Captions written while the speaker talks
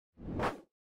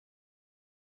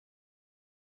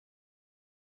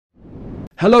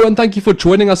Hello and thank you for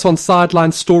joining us on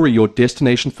Sideline Story, your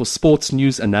destination for sports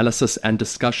news, analysis and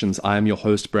discussions. I am your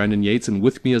host, Brandon Yates, and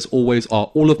with me as always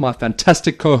are all of my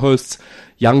fantastic co-hosts,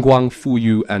 Yang Guang,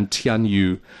 Fuyu and Tian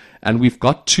Yu. And we've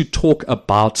got to talk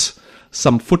about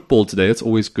some football today. It's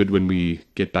always good when we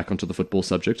get back onto the football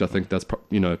subject. I think that's,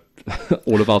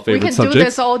 all of our favorite subjects. We can do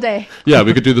this all day. Yeah,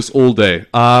 we could do this all day.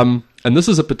 And this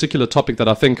is a particular topic that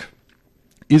I think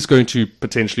is going to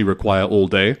potentially require all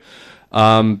day.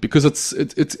 Because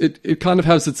it kind of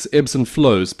has its ebbs and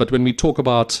flows. But when we talk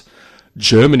about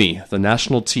Germany, the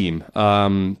national team,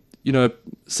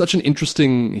 such an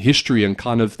interesting history, and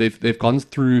kind of they've gone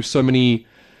through so many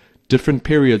different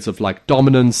periods of like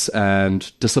dominance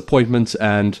and disappointment,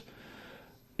 and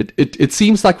it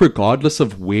seems like regardless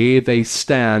of where they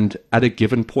stand at a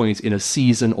given point in a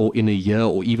season or in a year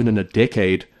or even in a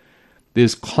decade,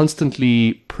 there's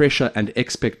constantly pressure and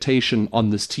expectation on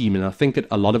this team. And I think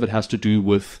a lot of it has to do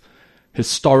with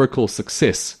historical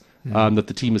success that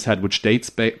the team has had, which dates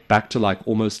back to like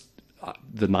almost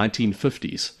the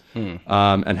 1950s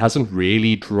and hasn't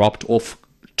really dropped off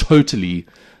totally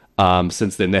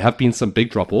since then. There have been some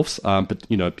big drop-offs, but,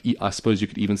 I suppose you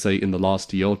could even say in the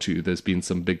last year or two, there's been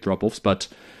some big drop-offs. But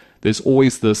there's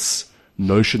always this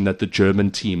notion that the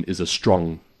German team is a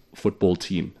strong football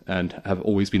team and have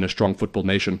always been a strong football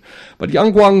nation. But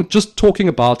Yang Guang, just talking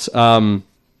about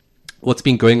what's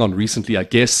been going on recently, I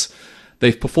guess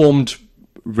they've performed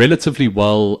relatively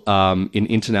well in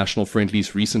international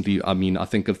friendlies recently. I mean, I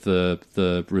think of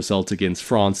the result against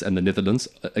France and the Netherlands,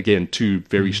 again, two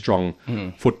very strong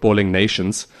footballing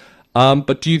nations.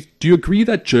 But do you agree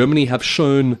that Germany have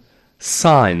shown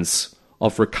signs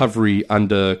of recovery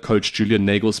under coach Julian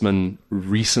Nagelsmann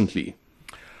recently?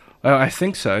 I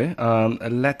think so.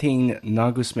 Letting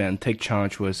Nagelsmann take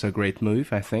charge was a great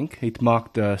move, I think. It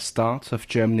marked the start of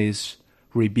Germany's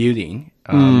rebuilding,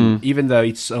 even though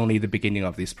it's only the beginning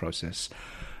of this process.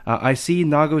 I see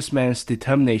Nagelsmann's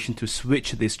determination to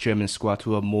switch this German squad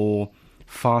to a more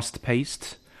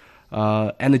fast-paced,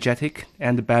 energetic,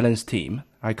 and balanced team.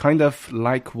 I kind of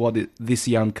like what this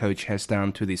young coach has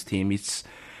done to this team. It's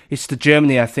the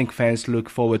Germany I think fans look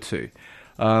forward to.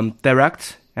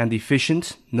 Direct and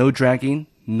efficient, no dragging,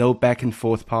 no back and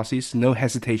forth passes, no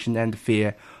hesitation and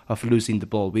fear of losing the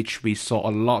ball, which we saw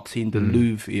a lot in the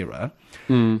Löw era.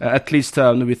 At least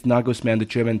with Nagelsmann, the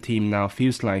German team now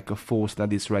feels like a force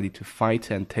that is ready to fight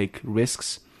and take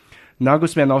risks.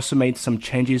 Nagelsmann also made some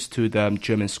changes to the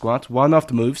German squad. One of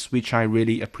the moves, which I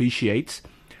really appreciate,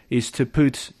 is to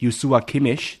put Joshua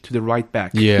Kimmich to the right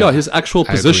back. Yeah, his actual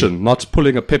position, not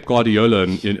pulling a Pep Guardiola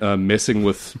and messing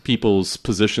with people's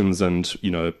positions and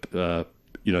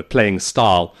playing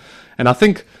style. And I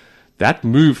think that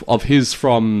move of his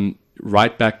from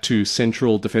right back to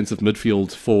central defensive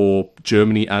midfield for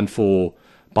Germany and for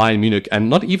Bayern Munich, and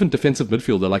not even defensive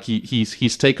midfielder, like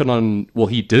he's taken on, well,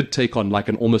 he did take on like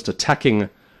an almost attacking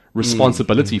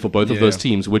responsibility for both of those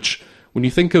teams, which, when you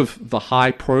think of the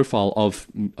high profile of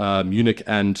Munich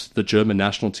and the German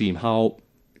national team, how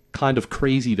kind of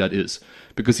crazy that is,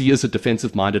 because he is a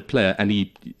defensive-minded player and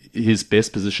his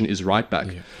best position is right back.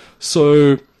 Yeah.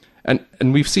 So, and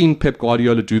we've seen Pep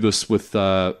Guardiola do this with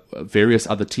various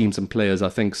other teams and players. I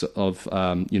think of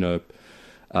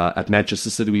at Manchester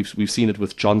City, we've seen it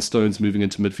with John Stones moving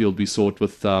into midfield. We saw it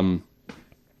with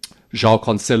João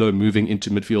Cancelo moving into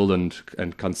midfield,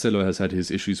 and Cancelo has had his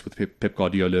issues with Pep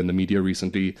Guardiola in the media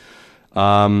recently.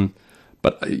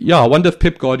 But I wonder if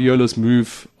Pep Guardiola's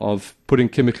move of putting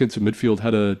Kimmich into midfield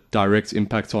had a direct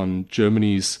impact on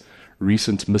Germany's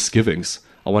recent misgivings.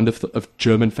 I wonder if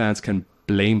German fans can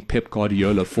blame Pep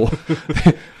Guardiola for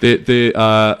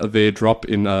their drop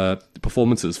in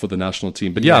performances for the national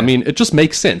team. But I mean, it just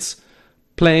makes sense.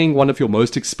 Playing one of your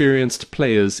most experienced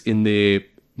players in their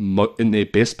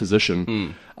best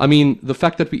position. I mean, the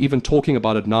fact that we're even talking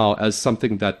about it now as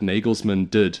something that Nagelsmann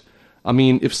did. I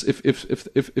mean,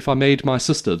 if I made my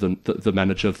sister the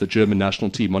manager of the German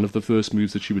national team, one of the first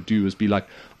moves that she would do is be like,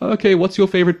 okay, what's your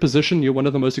favorite position? You're one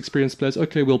of the most experienced players.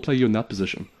 Okay, we'll play you in that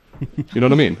position. You know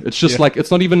what I mean? It's just like,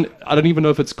 it's not even, I don't even know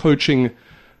if it's coaching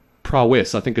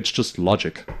prowess. I think it's just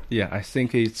logic. Yeah, I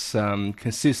think it's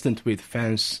consistent with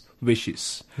fans'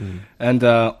 wishes. And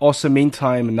also,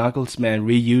 meantime, Nagelsmann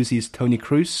reuses Toni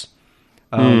Kroos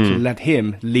to let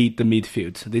him lead the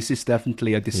midfield. This is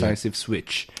definitely a decisive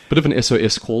switch. Bit of an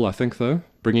SOS call, I think, though,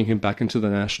 bringing him back into the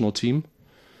national team.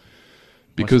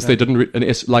 Because they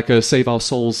didn't, like a save our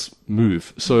souls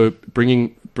move. So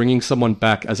bringing someone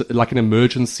back as like an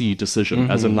emergency decision,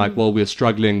 as in like, well, we're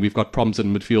struggling, we've got problems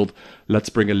in midfield, let's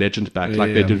bring a legend back,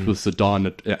 like they did with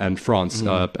Zidane and France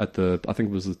at the, I think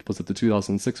it was it the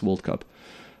 2006 World Cup.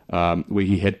 where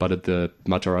he headbutted the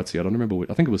Materazzi. I don't remember.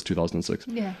 I think it was 2006.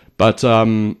 Yeah. But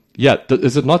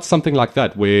is it not something like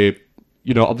that where,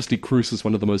 obviously Kroos is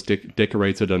one of the most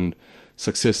decorated and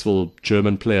successful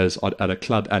German players at a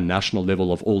club and national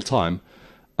level of all time.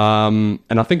 And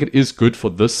I think it is good for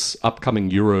this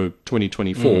upcoming Euro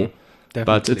 2024.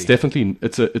 But it's definitely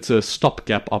it's a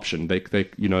stopgap option. They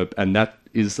and that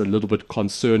is a little bit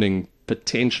concerning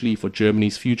potentially for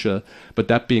Germany's future. But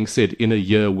that being said, in a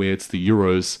year where it's the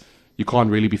Euros, you can't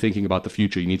really be thinking about the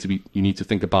future. You need to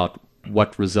think about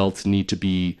what results need to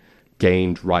be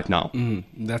gained right now.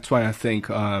 That's why I think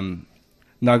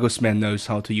Nagelsmann knows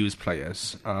how to use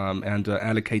players and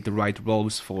allocate the right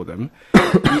roles for them.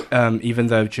 Even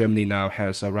though Germany now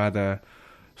has a rather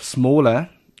smaller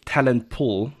talent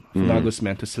pool for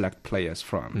Nagelsmann to select players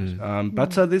from.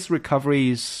 But this recovery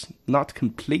is not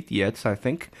complete yet, I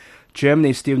think.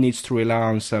 Germany still needs to rely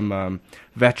on some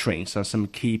veterans on some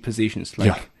key positions,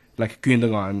 like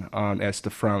Gündogan as the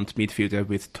front midfielder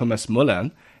with Thomas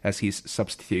Müller as his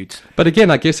substitute. But again,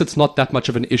 I guess it's not that much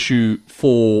of an issue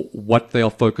for what they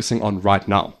are focusing on right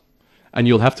now. And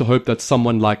you'll have to hope that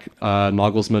someone like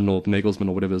Nagelsmann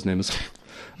or whatever his name is,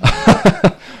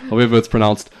 however it's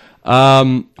pronounced,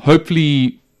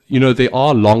 hopefully, there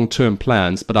are long-term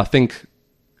plans, but I think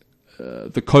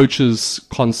the coach's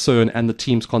concern and the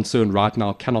team's concern right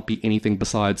now cannot be anything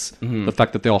besides the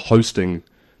fact that they are hosting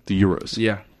the Euros.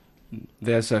 Yeah.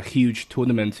 There's a huge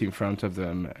tournament in front of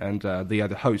them, and they are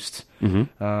the host.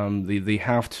 They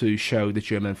have to show the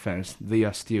German fans they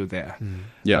are still there.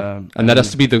 And that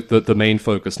has to be the main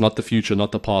focus, not the future,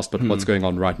 not the past, but what's going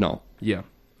on right now. Yeah.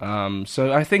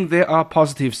 So I think there are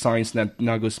positive signs that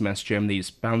Nagelsmann's Germany is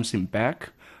bouncing back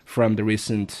from the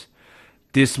recent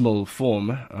dismal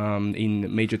form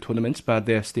in major tournaments, but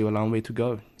there's still a long way to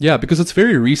go. Yeah, because it's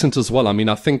very recent as well. I mean,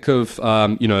 I think of,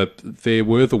 there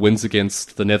were the wins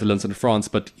against the Netherlands and France,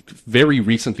 but very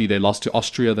recently they lost to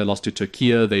Austria, they lost to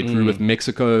Turkey, they drew with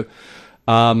Mexico.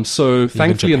 So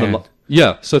thankfully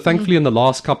in the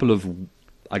last couple of,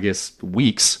 I guess,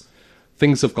 weeks,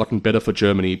 things have gotten better for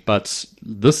Germany, but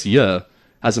this year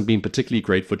hasn't been particularly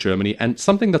great for Germany. And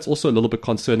something that's also a little bit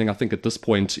concerning, I think, at this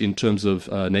point in terms of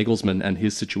Nagelsmann and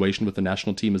his situation with the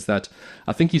national team is that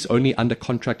I think he's only under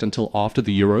contract until after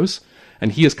the Euros.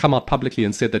 And he has come out publicly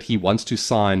and said that he wants to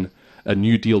sign a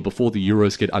new deal before the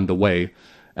Euros get underway.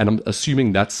 And I'm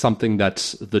assuming that's something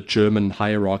that the German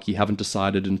hierarchy haven't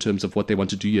decided in terms of what they want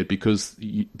to do yet, because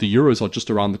the Euros are just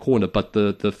around the corner. But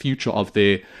the future of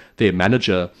their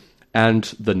manager and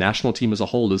the national team as a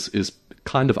whole is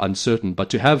kind of uncertain.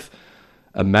 But to have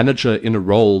a manager in a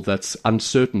role that's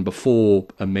uncertain before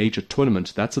a major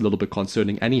tournament, that's a little bit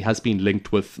concerning. And he has been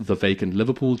linked with the vacant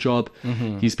Liverpool job.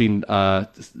 He's been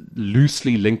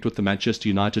loosely linked with the Manchester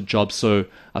United job. So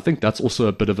I think that's also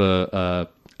a bit of a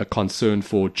concern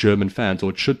for German fans, or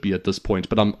it should be at this point.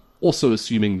 But I'm also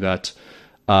assuming that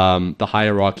the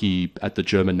hierarchy at the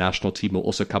German national team will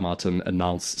also come out and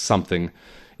announce something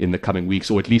in the coming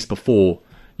weeks, or at least before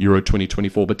Euro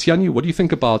 2024. But Tianyu, what do you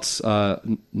think about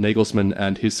Nagelsmann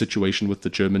and his situation with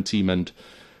the German team, and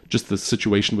just the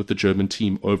situation with the German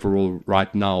team overall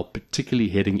right now, particularly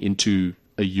heading into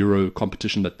a Euro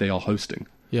competition that they are hosting?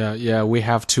 Yeah, we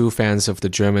have two fans of the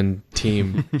German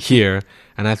team here,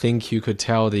 and I think you could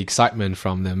tell the excitement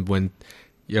from them when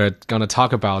you're gonna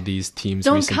talk about these teams.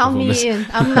 Don't count me in.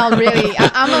 I'm not really.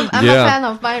 I'm a fan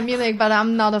of Bayern Munich, but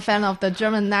I'm not a fan of the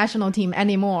German national team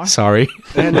anymore. Sorry.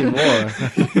 Anymore.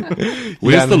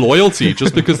 Where's the loyalty?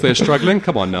 Just because they're struggling?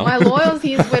 Come on now. My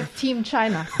loyalty is with Team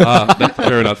China.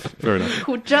 Fair enough.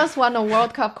 Who just won a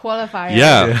World Cup qualifier.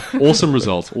 Yeah. Awesome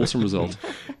result.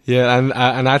 Yeah,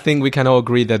 and I think we can all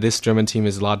agree that this German team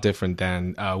is a lot different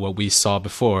than what we saw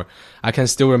before. I can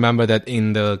still remember that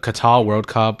in the Qatar World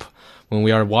Cup, when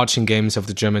we are watching games of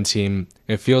the German team,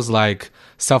 it feels like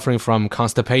suffering from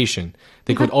constipation.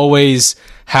 They could always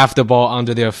have the ball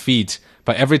under their feet,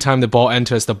 but every time the ball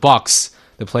enters the box,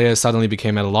 the players suddenly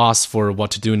became at a loss for what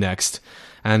to do next.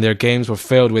 And their games were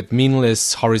filled with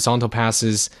meaningless horizontal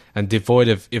passes and devoid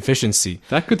of efficiency.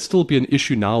 That could still be an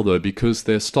issue now, though, because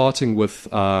they're starting with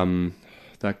that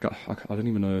guy. I don't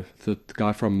even know, the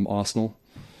guy from Arsenal.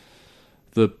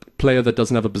 The player that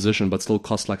doesn't have a position but still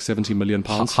costs like £70 million.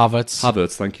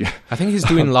 Havertz, thank you. I think he's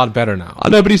doing a lot better now. I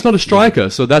know, but he's not a striker,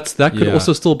 so that could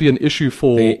also still be an issue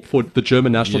for the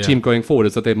German national team going forward.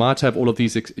 Is that they might have all of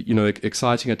these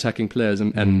exciting attacking players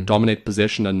and dominate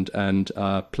possession and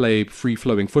play free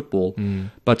flowing football,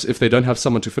 but if they don't have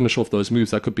someone to finish off those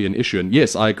moves, that could be an issue. And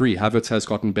yes, I agree. Havertz has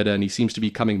gotten better, and he seems to be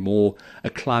becoming more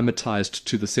acclimatized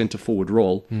to the centre forward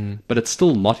role, but it's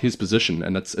still not his position,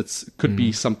 and it's could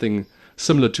be something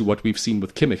similar to what we've seen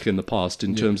with Kimmich in the past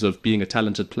in terms of being a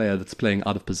talented player that's playing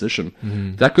out of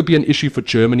position. That could be an issue for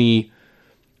Germany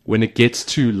when it gets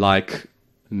to like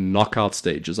knockout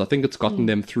stages. I think it's gotten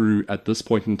them through at this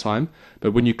point in time.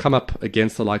 But when you come up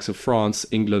against the likes of France,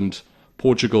 England,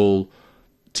 Portugal,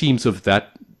 teams of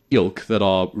that ilk that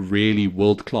are really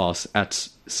world class at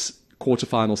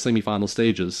quarterfinal, semi-final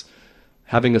stages,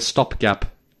 having a stopgap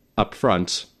up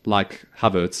front like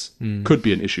Havertz could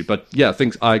be an issue. But yeah,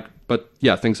 things are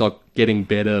getting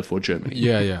better for Germany.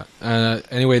 Yeah.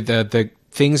 Anyway, the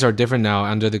things are different now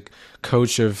under the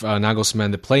coach of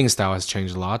Nagelsmann. The playing style has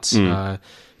changed a lot.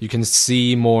 You can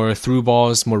see more through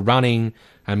balls, more running,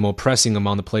 and more pressing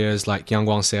among the players, like Yang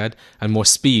Guang said, and more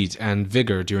speed and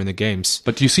vigor during the games.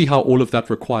 But do you see how all of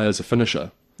that requires a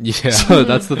finisher? Yeah. So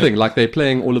that's the thing. Like, they're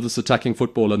playing all of this attacking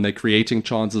football and they're creating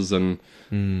chances, and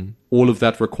all of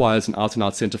that requires an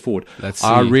out-and-out centre forward.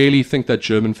 I really think that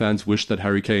German fans wish that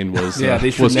Harry Kane was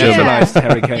they should was German. nationalize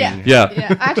Harry Kane.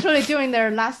 Yeah. Actually, during their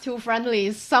last two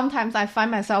friendlies, sometimes I find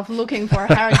myself looking for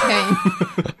Harry Kane.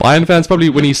 Bayern fans probably,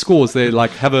 when he scores, they like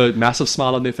have a massive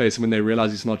smile on their face, and when they realize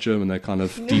he's not German, they kind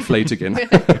of deflate again.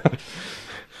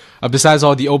 Besides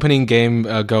all, the opening game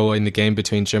goal in the game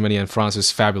between Germany and France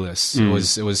was fabulous. It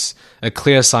was a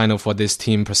clear sign of what this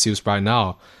team pursues right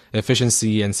now: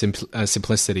 efficiency and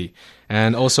simplicity.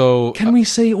 And also, can we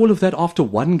say all of that after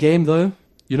one game, though?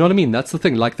 You know what I mean? That's the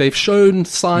thing. Like, they've shown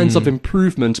signs of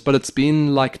improvement, but it's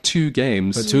been like 2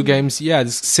 games. But 2 games,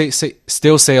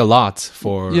 still say a lot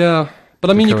for. Yeah. But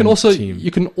I mean, you can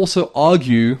team. also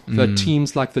argue that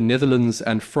teams like the Netherlands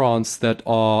and France that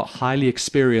are highly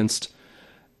experienced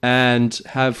and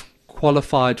have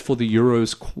qualified for the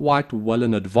Euros quite well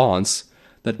in advance,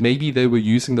 that maybe they were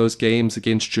using those games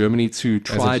against Germany to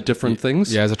try different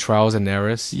things. Yeah, as a trials and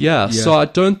errors. Yeah, so I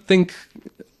think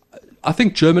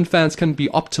German fans can be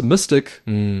optimistic,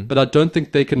 but I don't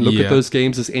think they can look at those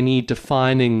games as any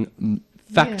defining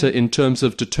factor in terms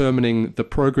of determining the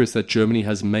progress that Germany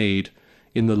has made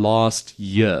in the last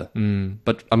year.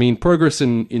 But I mean, progress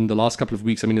in the last couple of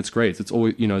weeks, I mean, it's great. It's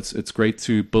always, it's great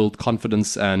to build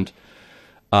confidence, and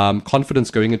confidence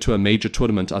going into a major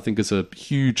tournament, I think, is a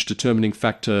huge determining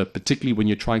factor, particularly when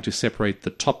you're trying to separate the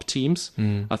top teams.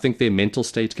 I think their mental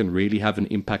state can really have an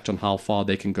impact on how far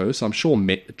they can go. So I'm sure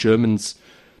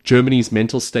Germany's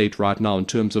mental state right now in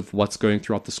terms of what's going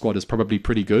throughout the squad is probably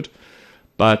pretty good.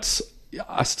 But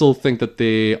I still think that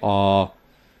there are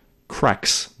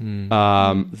cracks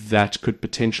that could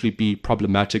potentially be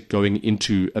problematic going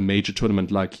into a major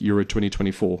tournament like Euro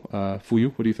 2024. For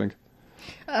you, what do you think?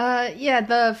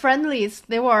 The friendlies,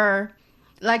 they were,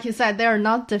 like you said, they're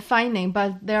not defining,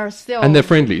 but they're still... And they're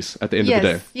friendlies at the end of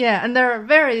the day. Yeah, and they're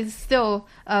very still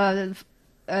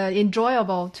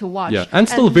enjoyable to watch. Yeah, and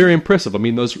still very impressive. I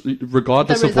mean, those,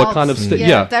 regardless of what kind of state...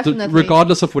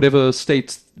 regardless of whatever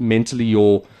state mentally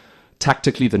or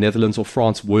tactically the Netherlands or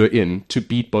France were in, to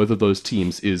beat both of those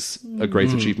teams is a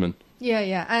great achievement.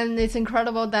 Yeah, and it's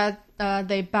incredible that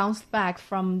they bounced back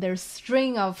from their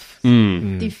string of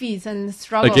defeats and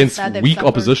struggles against that they've weak suffered.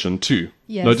 opposition too.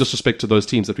 Yes. No disrespect to those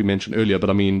teams that we mentioned earlier, but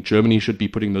I mean, Germany should be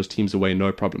putting those teams away,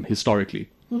 no problem, historically.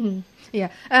 Yeah,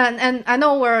 and I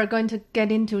know we're going to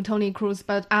get into Toni Kroos,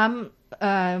 but I'm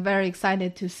very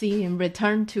excited to see him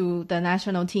return to the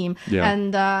national team. Yeah.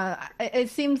 And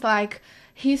it seems like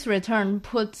his return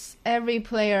puts every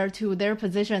player to their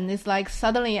position. It's like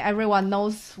suddenly everyone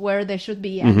knows where they should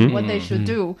be and what they should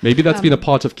do. Maybe that's been a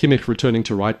part of Kimmich returning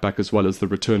to right back as well as the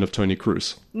return of Toni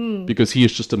Kroos. Because he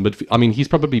is just a midfield. I mean, he's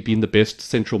probably been the best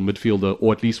central midfielder,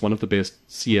 or at least one of the best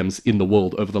CMs in the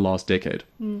world over the last decade.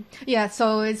 Yeah,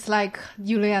 so it's like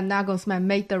Julian Nagelsmann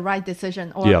made the right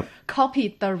decision, or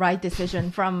copied the right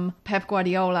decision from Pep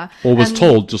Guardiola. Or was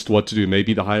told just what to do.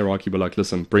 Maybe the hierarchy were like,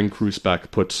 listen, bring Kroos back,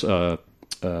 put...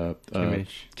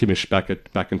 Kimmich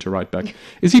back into right back.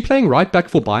 Is he playing right back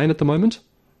for Bayern at the moment?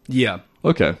 Yeah.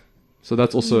 Okay, so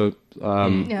that's also.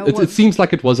 It seems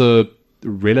like it was a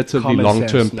relatively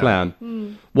long-term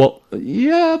plan. Well,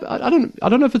 yeah, I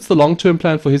don't know if it's the long-term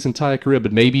plan for his entire career,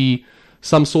 but maybe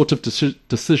some sort of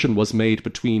decision was made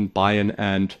between Bayern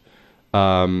and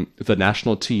the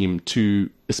national team to,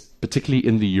 particularly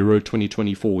in the Euro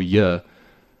 2024 year,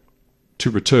 to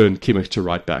return Kimmich to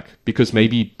right back, because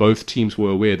maybe both teams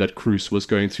were aware that Kroos was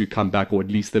going to come back, or at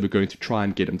least they were going to try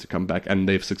and get him to come back, and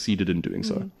they've succeeded in doing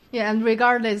so. Yeah, and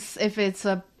regardless if it's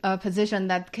a position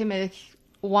that Kimmich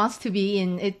wants to be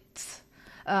in, it's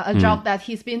a job that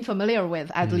he's been familiar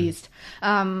with, at least.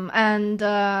 So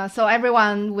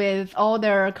everyone, with all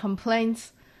their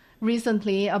complaints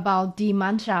recently about the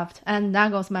Mannschaft and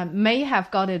Nagelsmann, may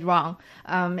have got it wrong.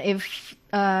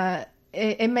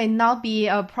 It may not be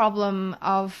a problem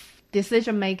of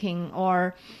decision making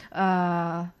or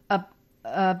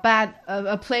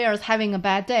players having a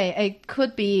bad day. It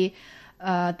could be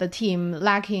the team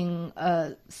lacking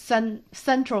a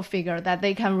central figure that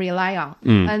they can rely on.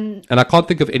 And I can't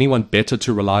think of anyone better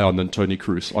to rely on than Toni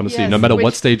Kroos, honestly, Yes, no matter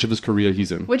what stage of his career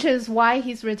he's in. Which is why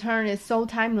his return is so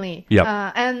timely.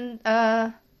 Yeah.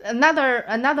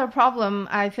 Another problem,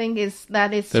 I think, is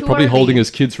that it's They're too probably early. holding his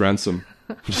kids ransom.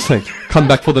 Just saying, come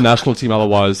back for the national team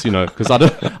otherwise, because I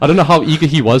don't know how eager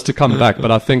he was to come back, but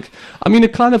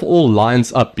it kind of all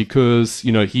lines up because,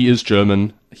 he is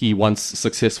German. He wants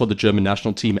success for the German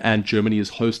national team and Germany is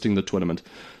hosting the tournament.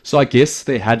 So I guess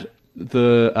they had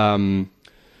the,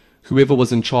 whoever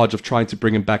was in charge of trying to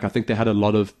bring him back, I think they had a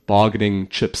lot of bargaining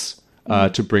chips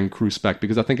to bring Kroos back,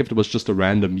 because I think if it was just a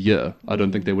random year, I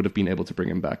don't think they would have been able to bring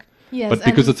him back. Yes, but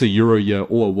because it's a Euro year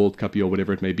or a World Cup year or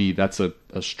whatever it may be, that's a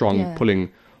strong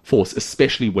pulling force,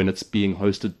 especially when it's being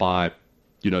hosted by,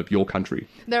 your country.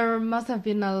 There must have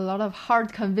been a lot of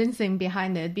hard convincing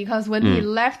behind it, because when he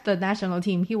left the national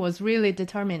team, he was really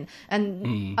determined,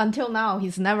 and until now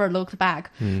he's never looked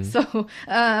back. So,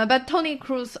 but Toni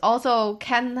Kroos also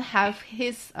can have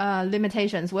his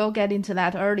limitations. We'll get into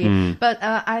that early. But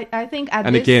I think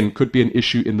again, could be an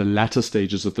issue in the latter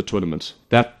stages of the tournament.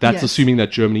 That's Yes. assuming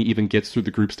that Germany even gets through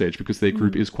the group stage, because their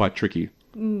group is quite tricky.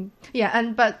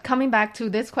 But coming back to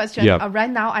this question,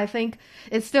 right now I think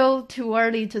it's still too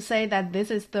early to say that this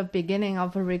is the beginning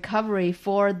of a recovery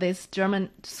for this German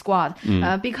squad,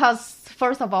 because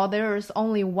first of all, there is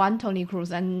only one Toni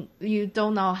Kroos, and you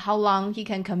don't know how long he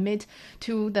can commit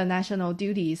to the national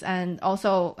duties, and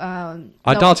also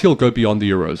I doubt he'll go beyond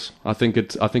the Euros. I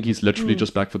think he's literally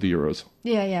just back for the Euros.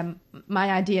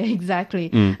 My idea exactly.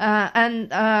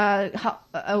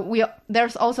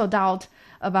 There's also doubt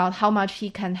about how much he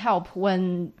can help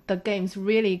when the games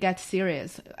really get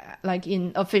serious, like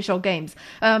in official games.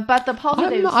 But the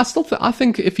positives... I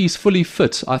think if he's fully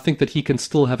fit, I think that he can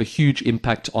still have a huge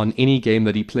impact on any game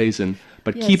that he plays in.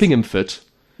 But keeping him fit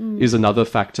is another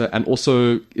factor. And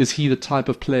also, is he the type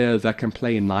of player that can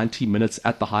play 90 minutes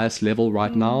at the highest level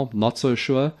right now? Not so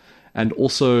sure. And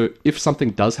also, if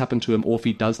something does happen to him, or if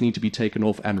he does need to be taken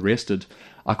off and rested,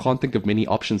 I can't think of many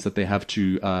options that they have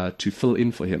to fill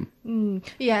in for him.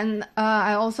 And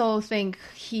I also think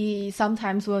he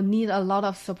sometimes will need a lot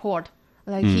of support.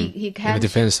 Like he can the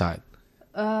defense side.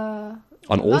 In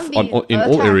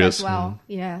all areas. As well.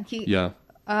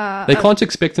 They can't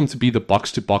expect him to be the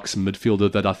box-to-box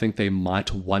midfielder that I think they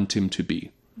might want him to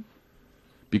be.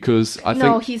 Because I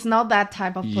think he's not that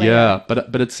type of player. Yeah,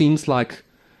 but it seems like,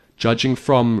 judging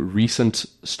from recent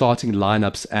starting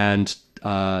lineups and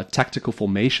tactical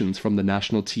formations from the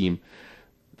national team,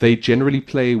 they generally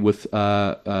play with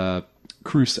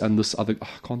Kroos and this other... I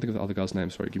can't think of the other guy's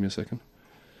name. Sorry, give me a second.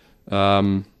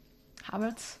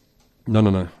 Havertz?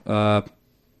 No.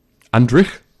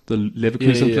 Andrich, the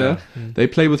Leverkusen player. They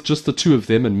play with just the two of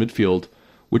them in midfield,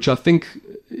 which I think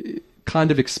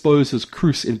kind of exposes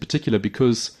Kroos in particular,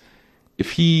 because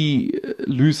if he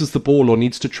loses the ball or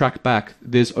needs to track back,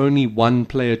 there's only one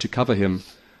player to cover him,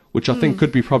 which I think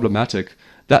could be problematic.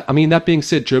 That being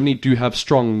said, Germany do have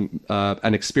strong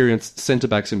and experienced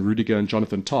centre-backs in Rudiger and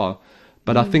Jonathan Tah,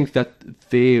 but I think that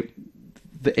the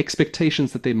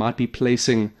expectations that they might be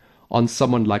placing on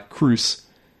someone like Kroos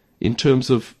in terms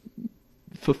of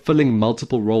fulfilling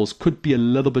multiple roles could be a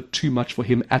little bit too much for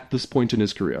him at this point in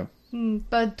his career.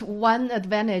 But one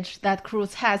advantage that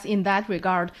Kroos has in that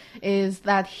regard is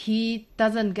that he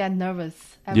doesn't get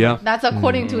nervous. That's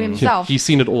according to himself. He's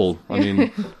seen it all.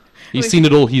 He's seen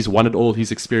it all. He's won it all. He's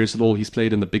experienced it all. He's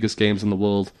played in the biggest games in the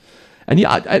world. And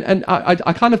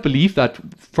I kind of believe that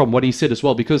from what he said as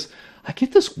well, because I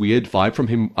get this weird vibe from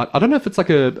him. I don't know if it's like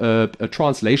a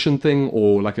translation thing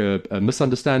or like a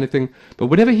misunderstanding thing, but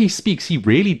whenever he speaks, he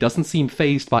really doesn't seem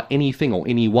fazed by anything or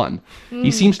anyone.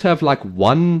 He seems to have like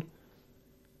one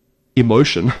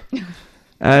emotion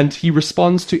and he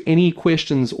responds to any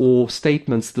questions or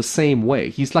statements the same way.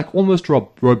 He's like almost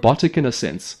robotic in a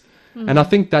sense. And I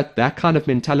think that kind of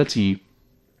mentality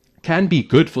can be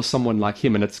good for someone like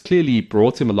him, and it's clearly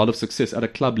brought him a lot of success at a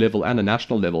club level and a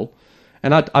national level.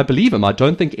 And I believe him. I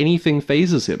don't think anything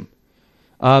phases him.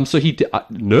 So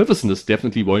nervousness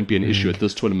definitely won't be an issue at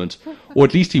this tournament, or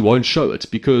at least he won't show it,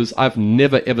 because I've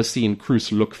never ever seen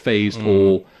Kroos look phased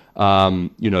or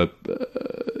kind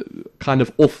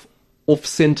of off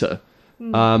center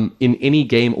in any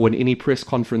game or in any press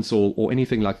conference or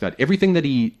anything like that. Everything that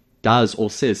he does or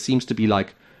says seems to be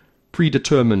like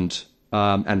predetermined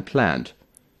and planned.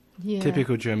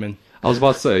 Typical German. I was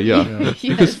about to say, yeah.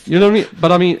 Because, you know what I mean?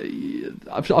 But I mean,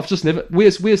 I've just never...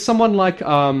 Whereas someone like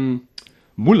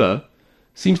Muller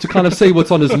seems to kind of say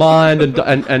what's on his mind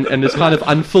and is kind of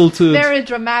unfiltered. Very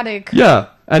dramatic. Yeah,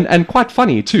 and quite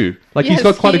funny too. Like he's Yes,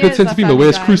 got quite a he good is sense a of humor, funny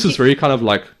whereas guy. Kroos is very kind of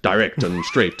like direct and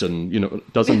straight and,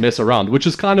 doesn't mess around, which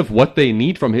is kind of what they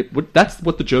need from him. That's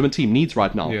what the German team needs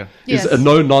right now. Yeah. Is Yes. a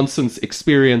no-nonsense,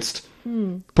 experienced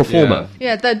performer.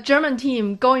 Yeah, the German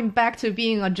team going back to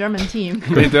being a German team.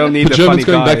 They don't need The a Germans funny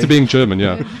going guy. back to being German,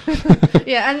 yeah.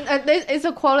 Yeah, and it's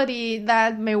a quality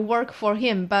that may work for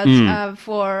him, but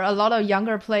for a lot of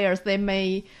younger players, they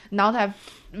may not have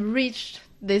reached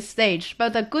this stage.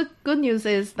 But the good news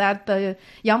is that the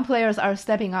young players are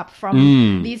stepping up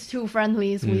from these two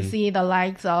friendlies. We see the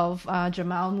likes of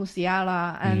Jamal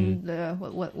Musiala and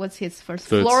what's his first?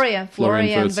 Wirtz. Florian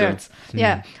Wirtz, yeah. Wirtz.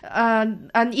 Yeah,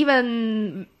 and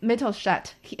even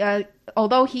Mittelstadt.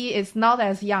 Although he is not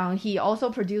as young, he also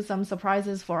produced some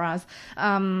surprises for us.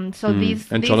 So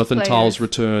these And these Jonathan players, Tow's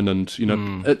return, and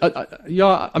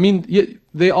I mean,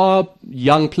 there are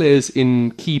young players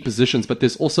in key positions, but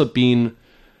there's also been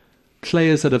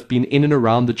players that have been in and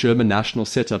around the German national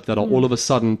setup that are all of a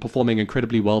sudden performing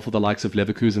incredibly well for the likes of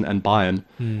Leverkusen and Bayern,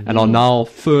 and are now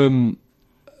firm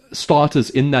starters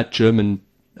in that German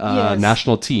Yes.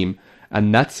 national team.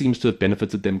 And that seems to have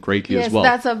benefited them greatly Yes, as well.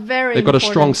 that's a very They've got a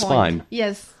important strong point.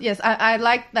 spine. Yes. I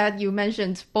like that you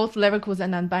mentioned both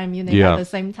Leverkusen and Bayern Munich Yeah. at the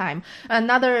same time.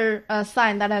 Another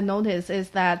sign that I noticed is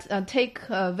that take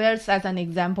Wirtz as an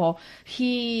example.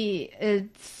 He is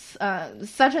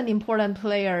such an important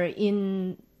player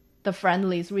in the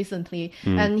friendlies recently,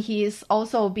 and he's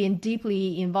also been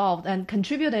deeply involved and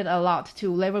contributed a lot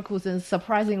to Leverkusen's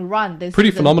surprising run this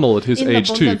Pretty season phenomenal at his in the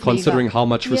age too, Bundesliga. considering how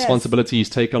much Yes. responsibility he's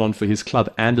taken on for his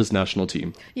club and his national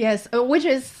team. Yes, which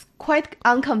is quite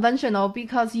unconventional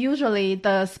because usually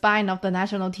the spine of the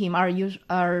national team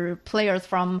are players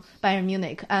from Bayern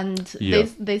Munich, and Yeah.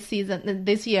 this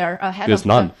year There's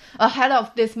none. ahead of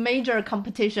this major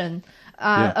competition,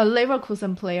 a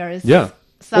Leverkusen player is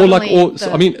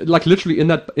Like literally in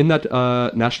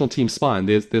that national team spine,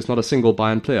 there's not a single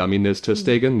Bayern player. I mean, there's Ter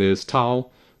Stegen, there's Tau,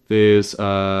 there's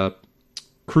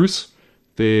Kroos,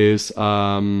 there's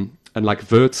and like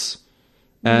Wirtz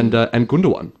and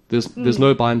Gundogan. There's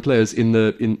no Bayern players in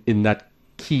that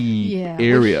key Yeah,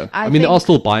 area. which I I mean, there are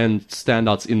think- still Bayern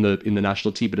standouts in the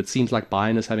national team, but it seems like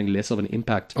Bayern is having less of an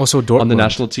impact Also on the Dortmund.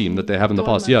 national team that they have in the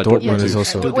past. Yeah, Dortmund Dortmund is too.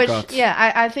 also which Stuttgart.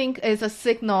 I think is a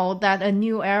signal that a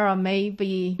new era may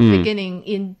be beginning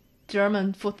in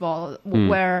German football,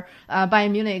 where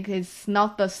Bayern Munich is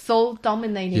not the sole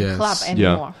dominating Yes. club Yeah.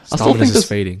 anymore. I still Dominance think is there's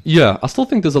fading. Yeah, I still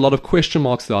think there's a lot of question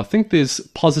marks there. I think there's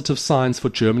positive signs for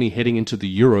Germany heading into the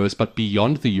Euros, but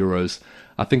beyond the Euros,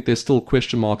 I think there's still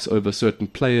question marks over certain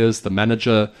players, the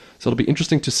manager. So it'll be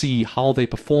interesting to see how they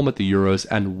perform at the Euros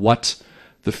and what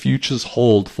the futures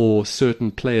hold for certain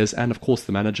players and, of course,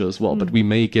 the manager as well. But we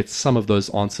may get some of those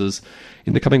answers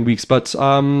in the coming weeks. But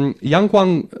Yang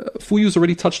Guang, Fuyu's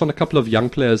already touched on a couple of young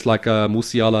players like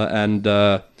Musiala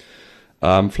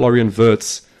and Florian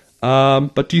Wirtz.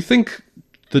 But do you think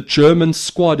the German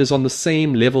squad is on the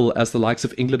same level as the likes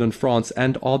of England and France?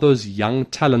 And are those young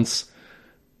talents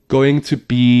going to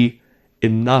be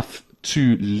enough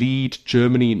to lead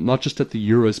Germany, not just at the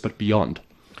Euros, but beyond?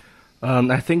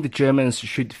 I think the Germans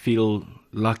should feel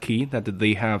lucky that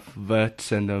they have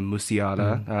Wirtz and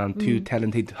Musiala, two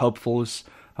talented hopefuls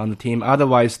on the team.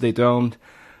 Otherwise, they don't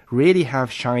really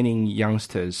have shining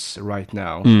youngsters right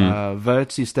now.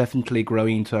 Wirtz is definitely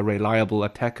growing into a reliable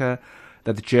attacker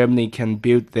that Germany can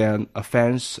build their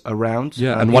offense around.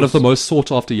 Yeah, and one of the most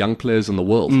sought-after young players in the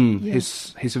world.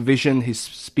 His vision, his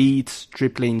speed,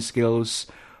 dribbling skills,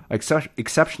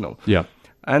 exceptional. Yeah.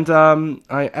 And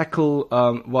I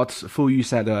echo what Fu Yu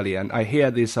said earlier, and I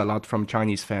hear this a lot from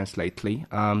Chinese fans lately.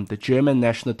 The German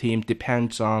national team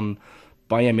depends on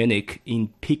Bayern Munich in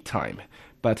peak time,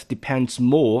 but depends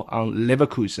more on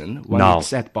Leverkusen when Now.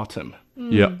 it's at bottom.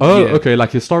 Yeah. Oh, Yeah. okay,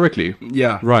 like historically.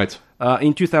 Yeah. Right.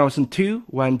 In 2002,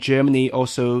 when Germany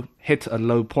also hit a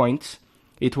low point,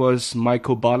 it was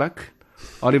Michael Ballack,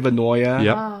 Oliver Neuer,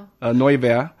 Yep.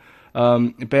 Neuer,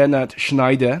 Bernhard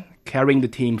Schneider carrying the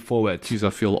team forward. Jeez,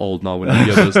 I feel old now when I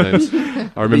hear those names.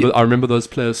 I remember those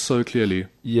players so clearly.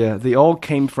 Yeah, they all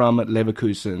came from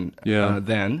Leverkusen Yeah.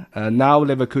 then. Now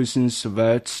Leverkusen's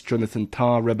Wirtz, Jonathan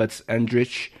Tah, Robert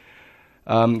Andrich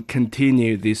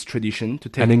continue this tradition to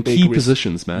take And in big key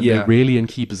positions, man. Yeah. They're really in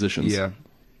key positions. Yeah.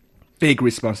 Big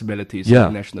responsibilities Yeah.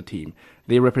 of the national team.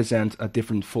 They represent a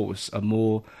different force, a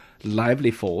more lively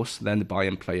force than the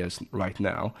Bayern players right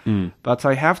now. But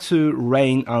I have to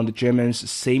rain on the Germans'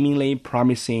 seemingly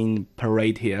promising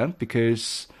parade here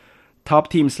because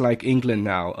top teams like England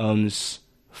now owns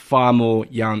far more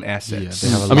young assets. Yeah,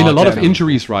 they have I mean, a lot of talent.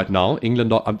 injuries right now.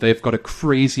 England, they've got a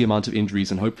crazy amount of injuries,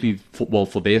 and hopefully,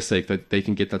 for their sake, that they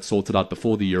can get that sorted out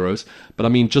before the Euros. But I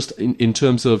mean, just in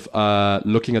terms of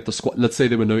looking at the squad, let's say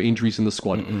there were no injuries in the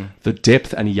squad, the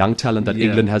depth and young talent that Yeah,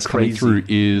 England has coming crazy. through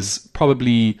is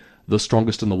probably the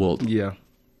strongest in the world. Yeah.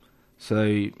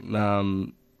 So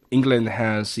England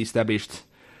has established.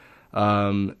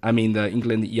 The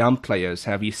England young players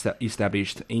have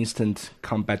established instant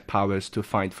combat powers to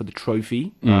fight for the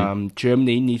trophy.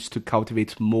 Germany needs to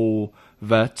cultivate more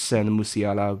Wirtz and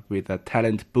Musiala with a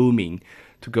talent booming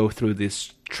to go through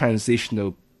this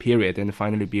transitional period and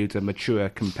finally build a mature,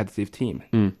 competitive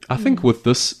team. I think with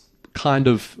this kind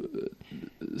of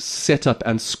setup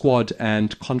and squad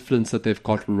and confidence that they've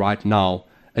got right now,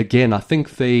 again, I think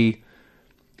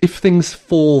if things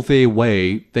fall their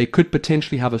way, they could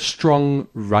potentially have a strong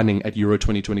running at Euro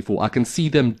 2024. I can see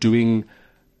them doing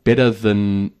better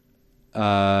than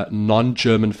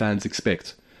non-German fans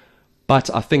expect. But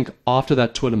I think after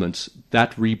that tournament,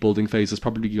 that rebuilding phase is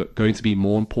probably going to be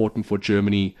more important for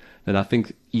Germany than I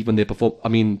think even their performance. I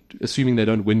mean, assuming they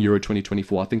don't win Euro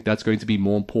 2024, I think that's going to be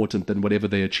more important than whatever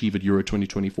they achieve at Euro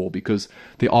 2024, because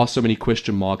there are so many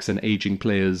question marks and aging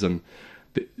players, and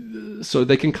so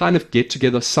they can kind of get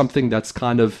together something that's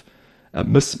kind of a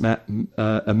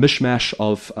mishmash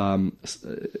of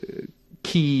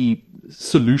key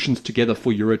solutions together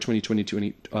for Euro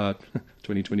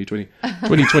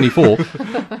 2024.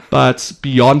 But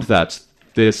beyond that,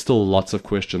 there's still lots of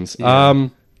questions. Yeah.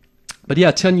 But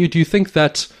yeah, Tanya, do you think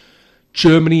that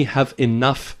Germany have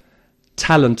enough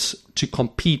talent to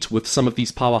compete with some of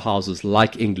these powerhouses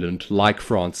like England, like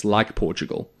France, like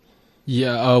Portugal?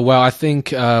 Yeah, well, I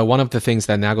think one of the things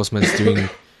that Nagelsmann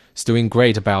is doing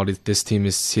great about this team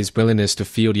is his willingness to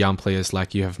field young players,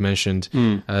 like you have mentioned.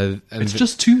 And It's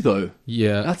just two, though.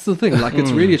 Yeah. That's the thing. Like,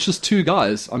 it's just two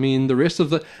guys. I mean, the rest of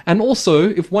the... And also,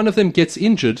 if one of them gets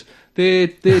injured, their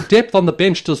depth on the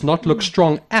bench does not look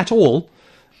strong at all.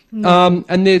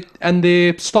 And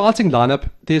their starting lineup,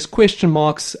 there's question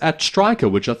marks at striker,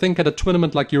 which I think at a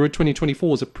tournament like Euro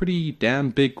 2024 is a pretty damn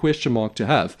big question mark to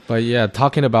have. But yeah,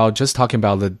 talking about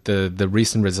the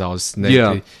recent results,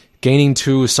 Yeah. Gaining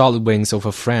 2 solid wins over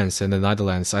France and the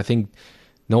Netherlands, I think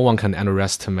no one can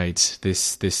underestimate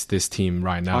this team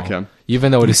right now. Okay.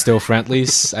 Even though it is still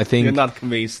friendlies, I think You're not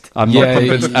convinced. I'm Yeah, not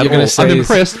convinced you're at gonna all. say I'm it's-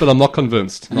 impressed, but I'm not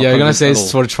convinced. Not you're gonna convinced say at it's all.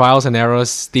 sort of trials and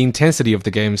errors. The intensity of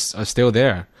the games are still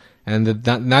there, and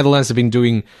the Netherlands have been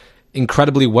doing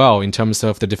incredibly well in terms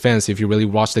of the defense if you really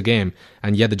watch the game,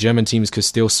 and yet the German teams could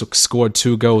still score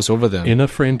 2 goals over them. In a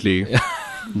friendly.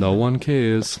 No one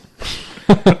cares.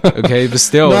 Okay, but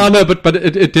still, No, but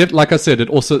it did, like I said,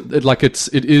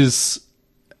 it is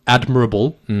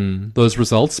admirable, those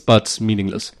results, but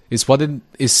meaningless. it's what it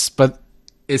is. But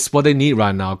it's what they need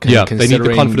right now. They need the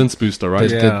considering confidence booster, right?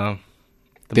 Yeah.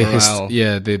 The morale.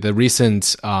 the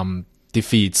recent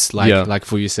defeats, like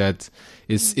Fuyu said,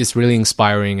 is really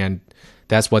inspiring, and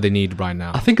that's what they need right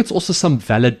now. I think it's also some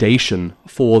validation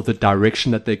for the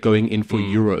direction that they're going in for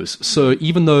Euros. So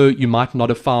even though you might not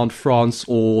have found France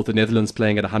or the Netherlands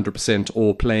playing at 100%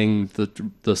 or playing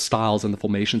the styles and the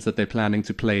formations that they're planning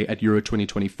to play at Euro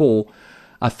 2024,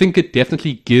 I think it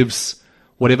definitely gives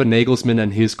whatever Nagelsmann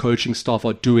and his coaching staff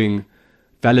are doing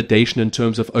validation in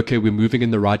terms of, okay, we're moving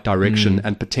in the right direction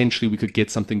and potentially we could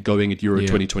get something going at Euro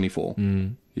 2024.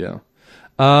 Yeah.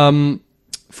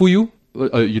 For you?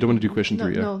 You don't want to do question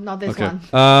 3, yeah? No, not this Okay.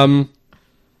 one.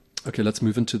 Okay, let's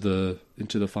move into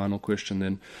the final question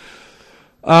then.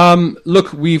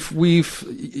 Look, we've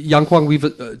Yang Kwang,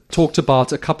 we've talked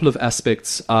about a couple of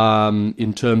aspects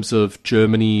in terms of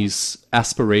Germany's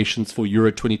aspirations for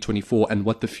Euro 2024 and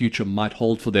what the future might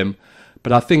hold for them.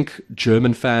 But I think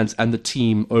German fans and the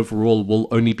team overall will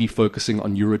only be focusing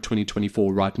on Euro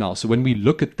 2024 right now. So when we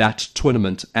look at that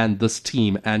tournament and this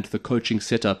team and the coaching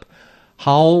setup,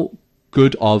 how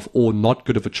good of or not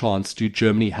good of a chance do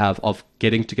Germany have of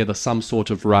getting together some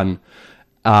sort of run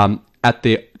at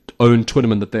their own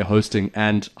tournament that they're hosting,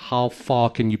 and how far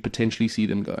can you potentially see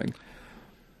them going?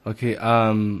 Okay,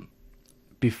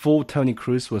 before Toni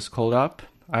Kroos was called up,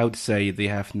 I would say they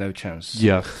have no chance.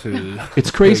 Yeah. To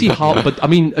It's crazy how, but I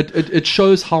mean, it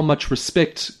shows how much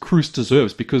respect Kroos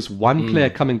deserves, because one player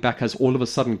coming back has all of a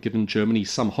sudden given Germany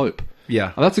some hope.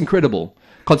 Yeah. And that's incredible,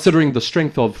 considering the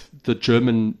strength of the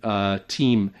German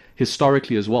team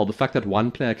historically as well. The fact that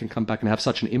one player can come back and have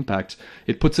such an impact,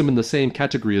 it puts him in the same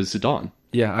category as Zidane.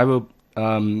 Yeah, I will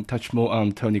touch more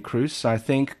on Toni Kroos. I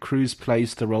think Kroos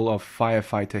plays the role of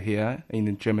firefighter here in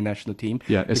the German national team.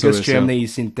 Yeah, because SOS, Germany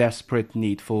is in desperate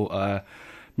need for a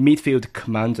midfield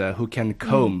commander who can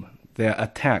calm their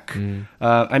attack.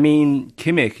 I mean,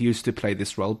 Kimmich used to play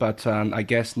this role, but I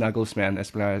guess Nagelsmann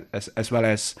as well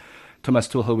as Thomas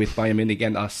Tuchel with Bayern Munich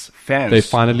and us fans, They've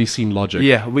finally seen logic.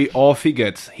 yeah, we all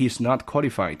figured he's not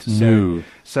qualified. No.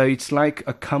 So it's like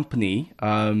a company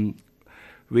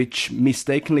which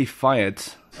mistakenly fired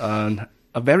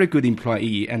a very good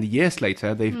employee, and years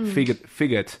later they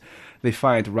figured they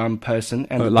fired wrong person.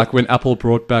 And Like when Apple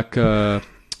brought back,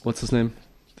 what's his name?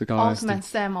 The guy. Altman,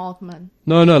 Sam Altman.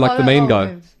 No, like the main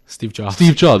guy. Steve Jobs.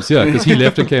 Steve Jobs, yeah, because he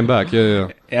left and came back. Yeah.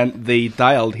 and they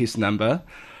dialed his number.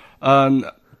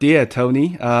 Dear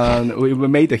Tony, we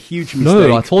made a huge mistake.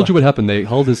 No, I told you what happened. They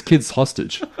held his kids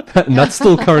hostage. And that's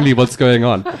still currently what's going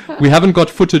on. We haven't got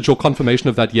footage or confirmation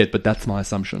of that yet, but that's my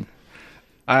assumption.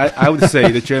 I would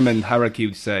say the German hierarchy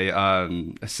would say,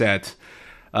 said,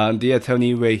 dear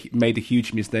Tony, we made a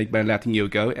huge mistake by letting you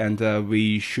go, and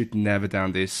we should never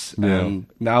done this. Yeah.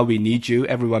 Now we need you.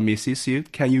 Everyone misses you.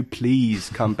 Can you please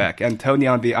come back? And Tony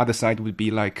on the other side would be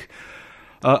like,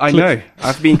 I know.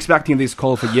 I've been expecting this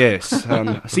call for years.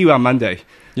 See you on Monday.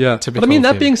 Yeah. Typical But I mean,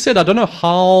 that him. being said, I don't know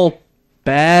how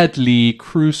badly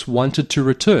Kroos wanted to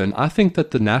return. I think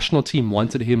that the national team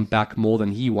wanted him back more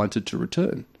than he wanted to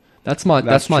return. That's my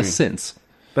true. sense.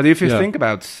 But if you Yeah. think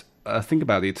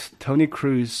about it, Toni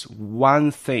Kroos, one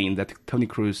thing that Toni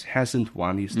Kroos hasn't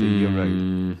won is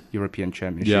the European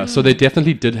Championship. Yeah, so they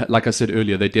definitely did, like I said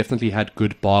earlier, they definitely had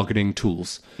good bargaining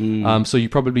tools. So you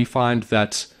probably find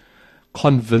that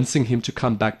convincing him to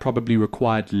come back probably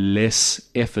required less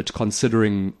effort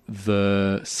considering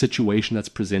the situation that's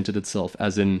presented itself,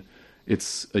 as in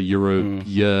it's a Euro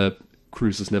year,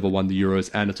 Kroos has never won the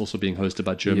Euros, and it's also being hosted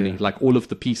by Germany. Yeah. Like, all of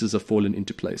the pieces have fallen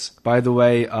into place. By the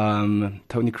way,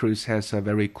 Toni Kroos has a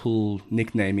very cool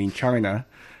nickname in China.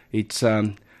 It's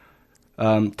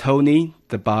Tony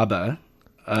the Barber.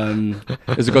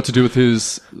 Has it got to do with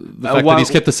the fact one- that he's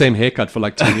kept the same haircut for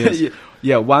like 10 years?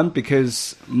 Yeah, one,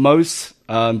 because most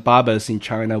barbers in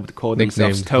China would call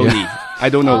themselves Nicknamed, Tony. I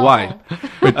don't know why.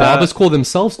 Wait, barbers call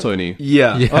themselves Tony?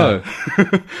 Yeah. Yeah.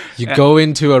 Oh, You go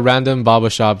into a random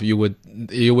barbershop, you would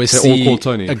all see call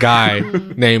Tony. a guy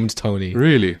named Tony.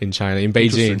 Really? In China, in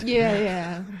Beijing.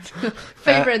 Yeah.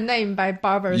 Favorite name by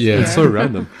barbers. yeah, here. it's so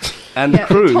random. And Yeah,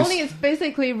 Kroos, Tony is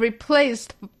basically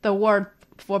replaced the word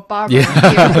for barber.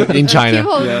 Yeah, here. in China.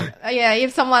 People, Yeah.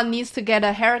 if someone needs to get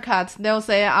a haircut, they'll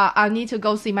say, I need to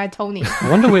go see my Tony. I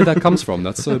wonder where that comes from.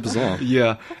 That's so bizarre.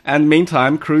 yeah. And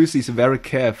meantime, Kroos is very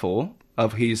careful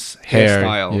of his Hair,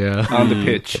 hairstyle yeah. on the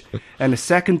pitch. And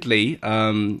secondly,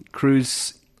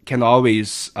 Kroos can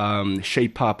always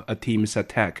shape up a team's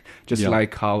attack, just Yeah.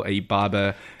 like how a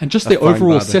barber... And just a the fine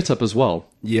overall barber- setup as well.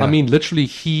 Yeah. I mean, literally,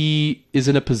 he is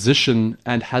in a position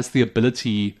and has the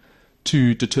ability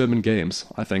to determine games,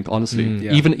 I think, honestly.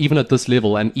 Yeah. Even at this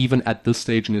level and even at this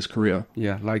stage in his career.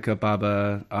 Yeah, like a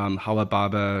barber, how a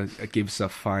barber gives a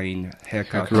fine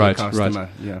haircut to a Right. customer.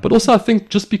 Yeah. But also, I think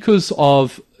just because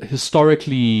of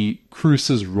historically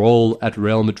Kroos's role at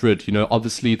Real Madrid,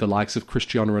 obviously the likes of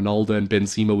Cristiano Ronaldo and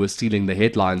Benzema were stealing the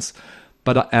headlines.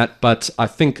 But I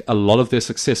think a lot of their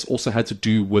success also had to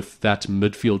do with that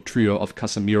midfield trio of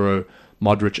Casemiro,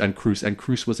 Modric, and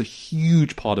Kroos was a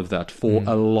huge part of that for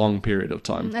a long period of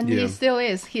time. And Yeah. he still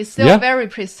is. He's still Yeah. very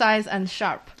precise and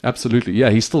sharp. Absolutely, yeah.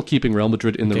 He's still keeping Real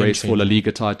Madrid in the Game race for La changer.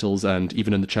 Liga titles and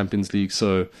even in the Champions League.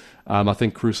 So I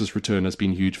think Kroos's return has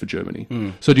been huge for Germany.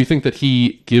 So do you think that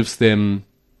he gives them...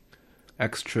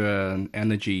 Extra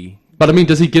energy. But I mean,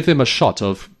 does he give them a shot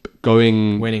of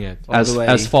Winning it. All as the way.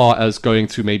 as far as going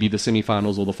to maybe the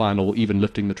semi-finals or the final, or even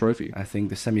lifting the trophy? I think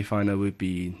the semi-final would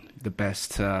be the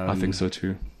best I think so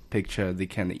too. picture they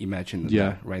can imagine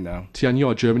Yeah. right now.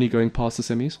 Tianyu, are Germany going past the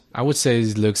semis? I would say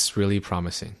it looks really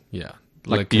promising. Yeah.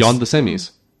 Like beyond the semis?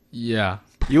 Yeah.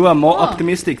 You are more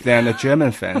optimistic than a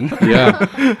German fan, Yeah.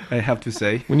 I have to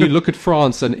say. When you look at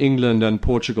France and England and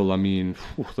Portugal, I mean,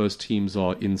 those teams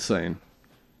are insane.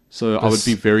 So I would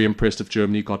be very impressed if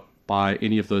Germany got by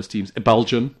any of those teams.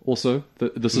 Belgium also.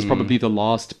 This is probably the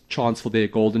last chance for their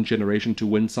golden generation to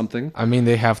win something. I mean,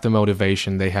 they have the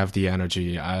motivation, they have the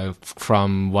energy.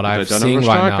 From what I've They don't have seen a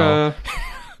right now,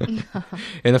 striker.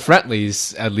 in the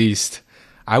friendlies at least,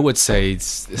 I would say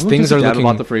things gives are a damn looking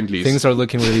about the friendlies. things are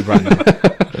looking really bright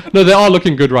now. No, they are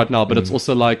looking good right now, but it's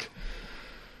also like,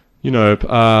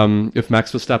 if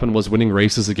Max Verstappen was winning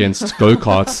races against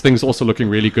go-karts, things are also looking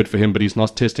really good for him, but he's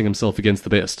not testing himself against the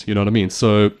best. You know what I mean?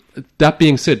 So that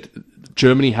being said,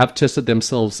 Germany have tested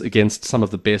themselves against some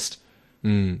of the best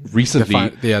recently.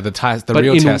 The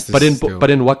real test is still...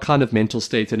 But in what kind of mental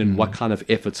state and in what kind of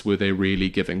efforts were they really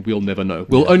giving? We'll never know.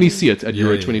 We'll only see it at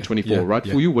Euro 2024, right?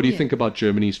 Yeah. For you, what do you think about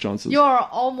Germany's chances? You're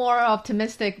all more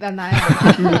optimistic than I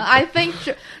am. I think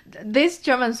this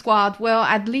German squad will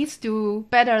at least do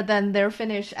better than their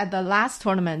finish at the last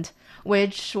tournament,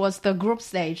 which was the group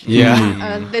stage.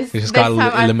 Yeah. This got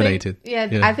time, eliminated.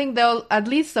 I think they'll at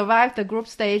least survive the group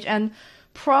stage, and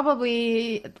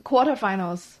probably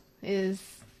quarterfinals is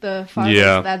the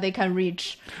farthest that they can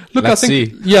reach. Look, I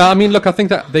think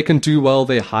that they can do well.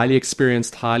 They're highly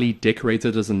experienced, highly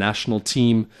decorated as a national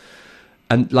team.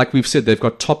 And like we've said, they've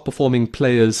got top performing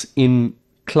players in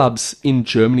clubs in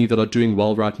Germany that are doing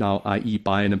well right now, i.e.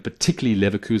 Bayern and particularly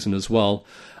Leverkusen as well.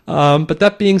 But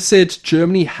that being said,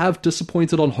 Germany have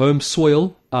disappointed on home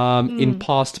soil in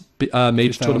past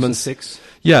major tournaments. 2006.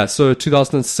 Yeah, so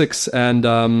 2006.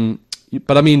 And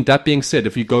but I mean, that being said,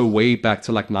 if you go way back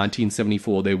to like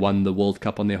 1974, they won the World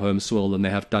Cup on their home soil and they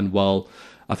have done well.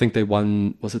 I think they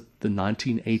won, was it the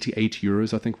 1988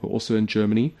 Euros, I think, were also in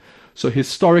Germany. So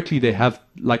historically, they have,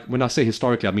 like, when I say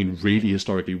historically, I mean really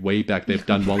historically, way back, they've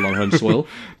done well on home soil.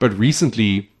 But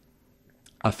recently,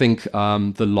 I think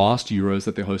the last Euros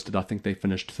that they hosted, I think they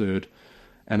finished third.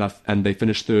 And they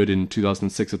finished third in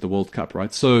 2006 at the World Cup,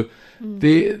 right? So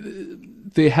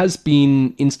there has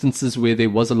been instances where there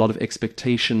was a lot of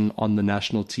expectation on the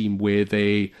national team where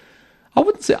I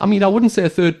wouldn't say a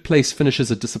third place finish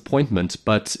is a disappointment,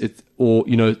 but it's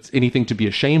anything to be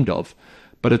ashamed of.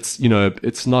 But it's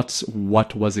not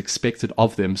what was expected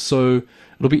of them. So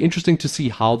it'll be interesting to see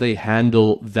how they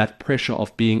handle that pressure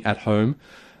of being at home.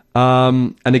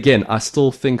 And again, I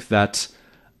still think that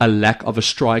a lack of a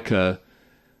striker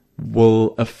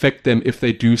will affect them if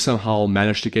they do somehow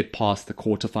manage to get past the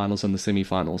quarterfinals and the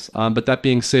semifinals. But that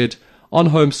being said, on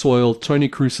home soil, Toni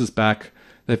Kroos is back.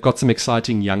 They've got some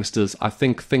exciting youngsters. I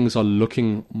think things are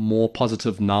looking more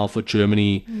positive now for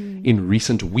Germany in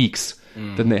recent weeks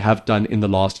than they have done in the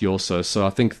last year or so. So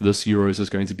I think this Euros is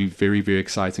going to be very, very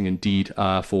exciting indeed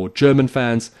for German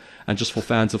fans and just for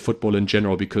fans of football in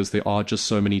general, because there are just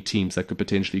so many teams that could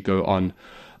potentially go on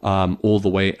all the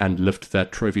way and lift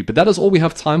that trophy. But that is all we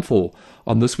have time for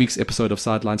on this week's episode of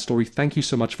Sideline Story. Thank you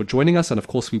so much for joining us. And of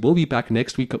course, we will be back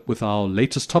next week with our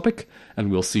latest topic,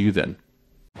 and we'll see you then.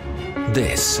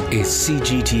 This is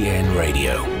CGTN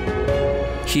Radio.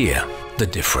 Hear the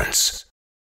difference.